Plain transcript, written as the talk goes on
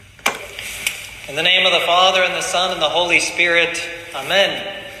In the name of the Father, and the Son, and the Holy Spirit,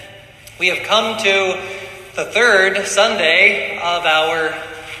 Amen. We have come to the third Sunday of our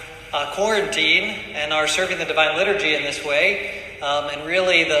quarantine and are serving the Divine Liturgy in this way. And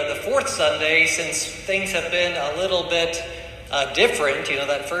really the fourth Sunday, since things have been a little bit different. You know,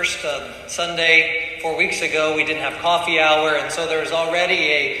 that first Sunday 4 weeks ago, we didn't have coffee hour, and so there was already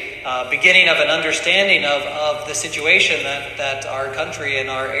a beginning of an understanding of the situation that our country and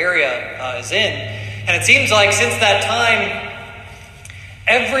our area is in. And it seems like since that time,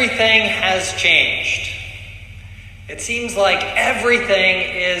 everything has changed. It seems like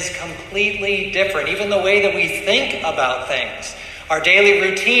everything is completely different. Even the way that we think about things. Our daily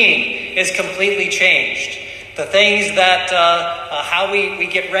routine is completely changed. The things that, how we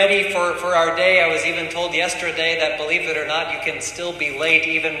get ready for our day. I was even told yesterday that, believe it or not, you can still be late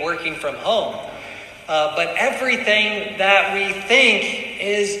even working from home. But everything that we think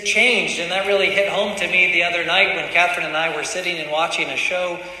is changed. And that really hit home to me the other night when Catherine and I were sitting and watching a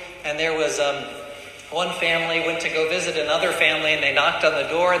show. And there was one family went to go visit another family, and they knocked on the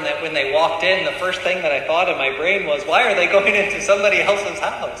door. And that when they walked in, the first thing that I thought in my brain was, why are they going into somebody else's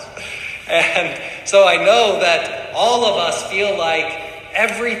house? And so I know that all of us feel like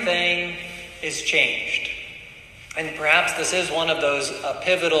everything is changed. And perhaps this is one of those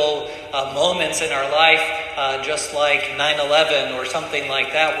pivotal moments in our life, just like 9/11 or something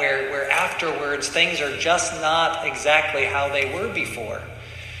like that, where afterwards things are just not exactly how they were before.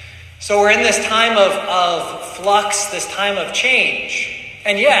 So we're in this time of flux, this time of change.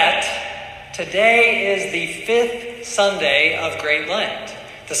 And yet, today is the fifth Sunday of Great Lent.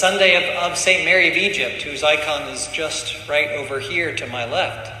 The Sunday of St. Mary of Egypt, whose icon is just right over here to my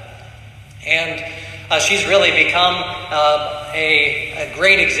left. And she's really become a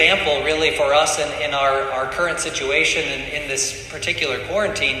great example, really, for us in our current situation in this particular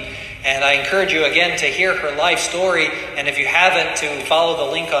quarantine. And I encourage you again to hear her life story, and if you haven't, to follow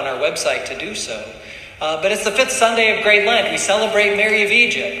the link on our website to do so. But it's the fifth Sunday of Great Lent. We celebrate Mary of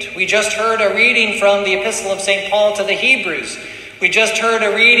Egypt. We just heard a reading from the Epistle of St. Paul to the Hebrews. We just heard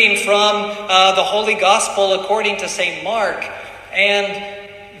a reading from the Holy Gospel according to St. Mark. And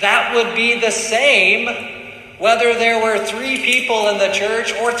that would be the same whether there were 3 people in the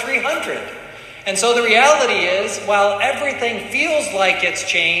church or 300. And so the reality is, while everything feels like it's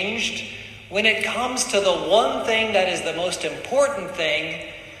changed, when it comes to the one thing that is the most important thing,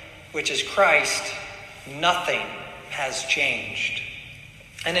 which is Christ, nothing has changed.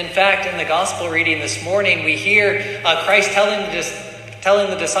 And in fact, in the gospel reading this morning, we hear Christ telling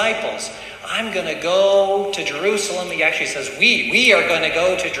the disciples, I'm going to go to Jerusalem. He actually says, we are going to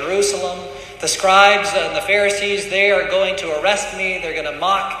go to Jerusalem. The scribes and the Pharisees, they are going to arrest me. They're going to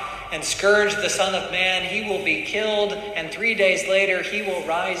mock and scourge the Son of Man. He will be killed, and 3 days later, he will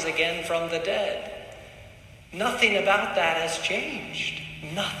rise again from the dead. Nothing about that has changed.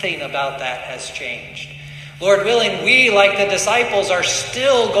 Nothing about that has changed. Lord willing, we, like the disciples, are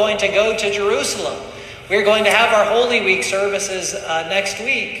still going to go to Jerusalem. We're going to have our Holy Week services next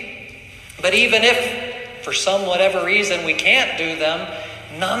week. But even if, for some whatever reason, we can't do them,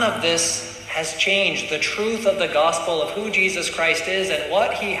 none of this has changed. The truth of the gospel of who Jesus Christ is and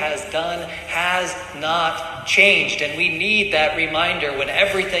what he has done has not changed. And we need that reminder when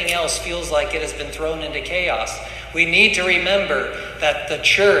everything else feels like it has been thrown into chaos. We need to remember that the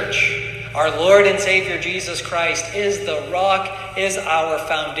church, our Lord and Savior Jesus Christ, is the rock, is our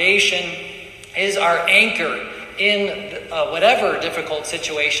foundation, is our anchor in whatever difficult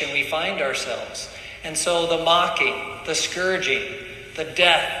situation we find ourselves. And so the mocking, the scourging, the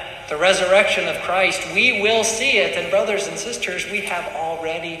death, the resurrection of Christ, we will see it. And brothers and sisters, we have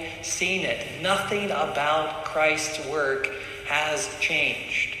already seen it. Nothing about Christ's work has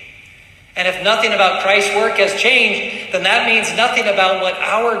changed. And if nothing about Christ's work has changed, then that means nothing about what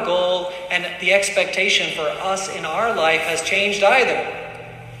our goal and the expectation for us in our life has changed either.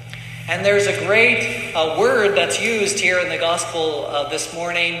 And there's a great word that's used here in the gospel this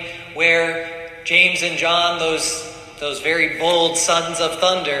morning where James and John, those very bold sons of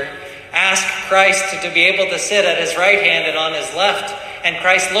thunder, ask Christ to be able to sit at his right hand and on his left. And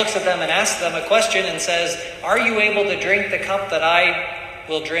Christ looks at them and asks them a question and says, are you able to drink the cup that I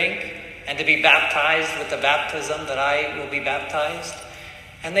will drink and to be baptized with the baptism that I will be baptized?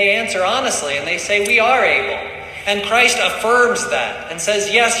 And they answer honestly and they say, we are able. And Christ affirms that and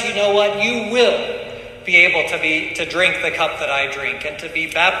says, yes, you know what? You will be able to drink the cup that I drink and to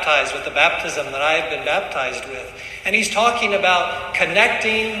be baptized with the baptism that I have been baptized with. And he's talking about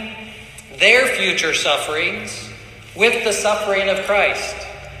connecting their future sufferings with the suffering of Christ,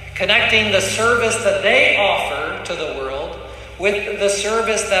 connecting the service that they offer to the world with the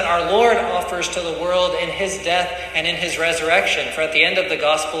service that our Lord offers to the world in his death and in his resurrection. For at the end of the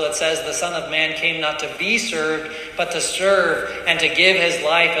gospel it says, the Son of Man came not to be served, but to serve and to give his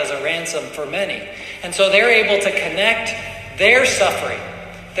life as a ransom for many. And so they're able to connect their suffering.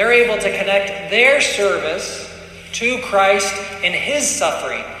 They're able to connect their service to Christ in his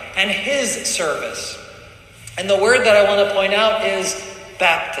suffering and his service. And the word that I want to point out is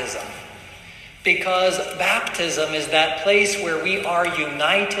baptism. Because baptism is that place where we are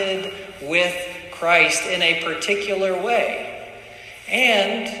united with Christ in a particular way.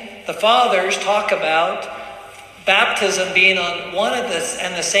 And the fathers talk about baptism being on one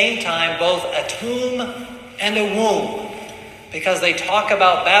and the same time both a tomb and a womb. Because they talk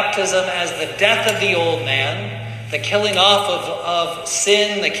about baptism as the death of the old man, the killing off of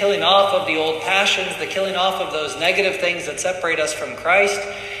sin, the killing off of the old passions, the killing off of those negative things that separate us from Christ.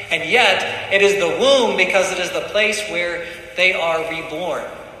 And yet, it is the womb because it is the place where they are reborn,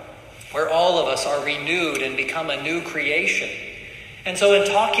 where all of us are renewed and become a new creation. And so in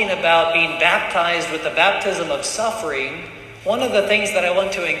talking about being baptized with the baptism of suffering, one of the things that I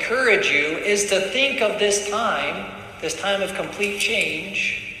want to encourage you is to think of this time of complete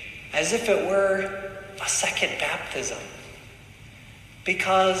change, as if it were a second baptism.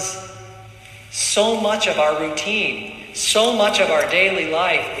 Because so much of our routine, so much of our daily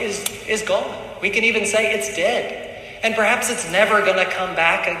life is gone. We can even say it's dead. And perhaps it's never going to come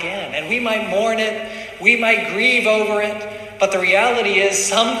back again. And we might mourn it. We might grieve over it. But the reality is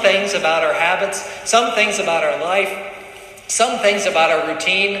some things about our habits, some things about our life, some things about our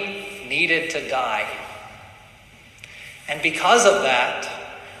routine needed to die. And because of that,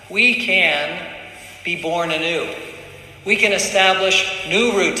 we can be born anew. We can establish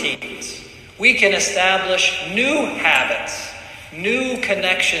new routines. We can establish new habits, new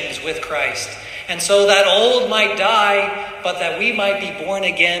connections with Christ. And so that old might die, but that we might be born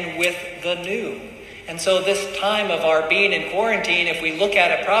again with the new. And so this time of our being in quarantine, if we look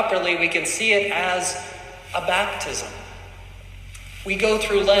at it properly, we can see it as a baptism. We go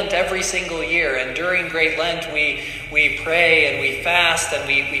through Lent every single year, and during Great Lent we pray and we fast and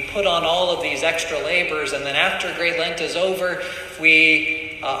we put on all of these extra labors, and then after Great Lent is over,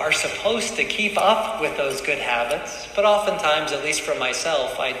 we are supposed to keep up with those good habits, but oftentimes, at least for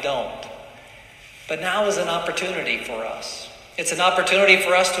myself, I don't. But now is an opportunity for us. It's an opportunity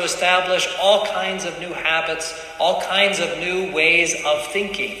for us to establish all kinds of new habits, all kinds of new ways of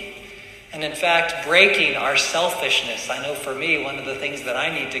thinking. And in fact, breaking our selfishness. I know for me, one of the things that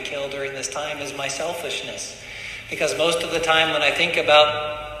I need to kill during this time is my selfishness. Because most of the time when I think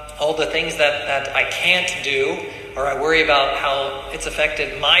about all the things that I can't do, or I worry about how it's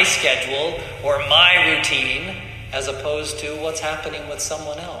affected my schedule or my routine, as opposed to what's happening with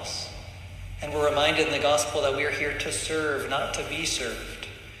someone else. And we're reminded in the gospel that we're here to serve, not to be served.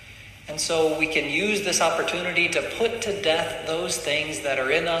 And so we can use this opportunity to put to death those things that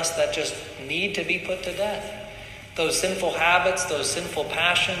are in us that just need to be put to death. Those sinful habits, those sinful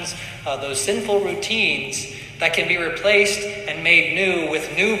passions, those sinful routines that can be replaced and made new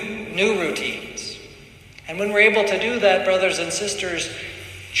with new routines. And when we're able to do that, brothers and sisters,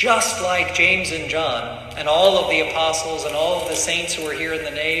 just like James and John and all of the apostles and all of the saints who are here in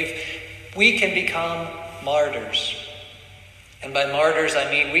the nave, we can become martyrs. And by martyrs, I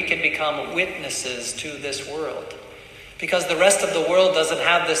mean we can become witnesses to this world. Because the rest of the world doesn't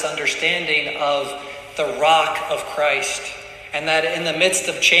have this understanding of the rock of Christ. And that in the midst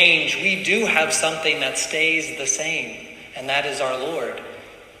of change, we do have something that stays the same. And that is our Lord.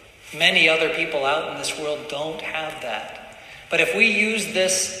 Many other people out in this world don't have that. But if we use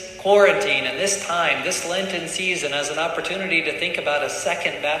this quarantine and this time, this Lenten season, as an opportunity to think about a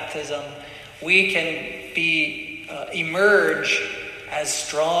second baptism, we can emerge as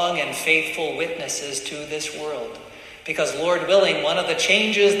strong and faithful witnesses to this world. Because Lord willing, one of the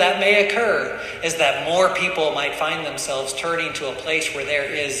changes that may occur is that more people might find themselves turning to a place where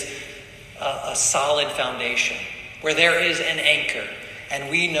there is a solid foundation, where there is an anchor. And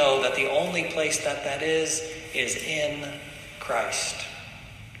we know that the only place that is in Christ.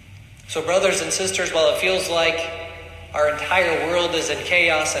 So brothers and sisters, while it feels like our entire world is in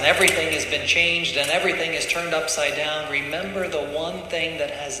chaos and everything has been changed and everything is turned upside down, remember the one thing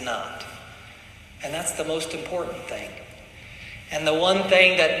that has not. And that's the most important thing. And the one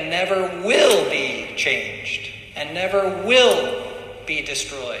thing that never will be changed and never will be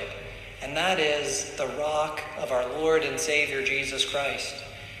destroyed. And that is the rock of our Lord and Savior Jesus Christ.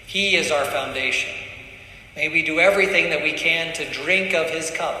 He is our foundation. May we do everything that we can to drink of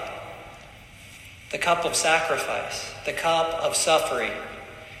his cup. The cup of sacrifice, the cup of suffering.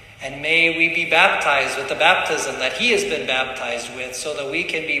 And may we be baptized with the baptism that he has been baptized with, so that we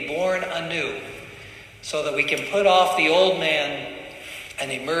can be born anew, so that we can put off the old man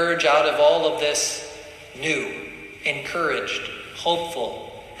and emerge out of all of this new, encouraged,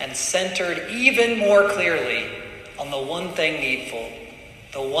 hopeful, and centered even more clearly on the one thing needful,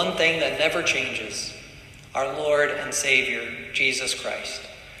 the one thing that never changes, our Lord and Savior, Jesus Christ.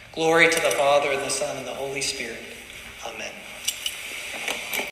 Glory to the Father, and the Son, and the Holy Spirit. Amen.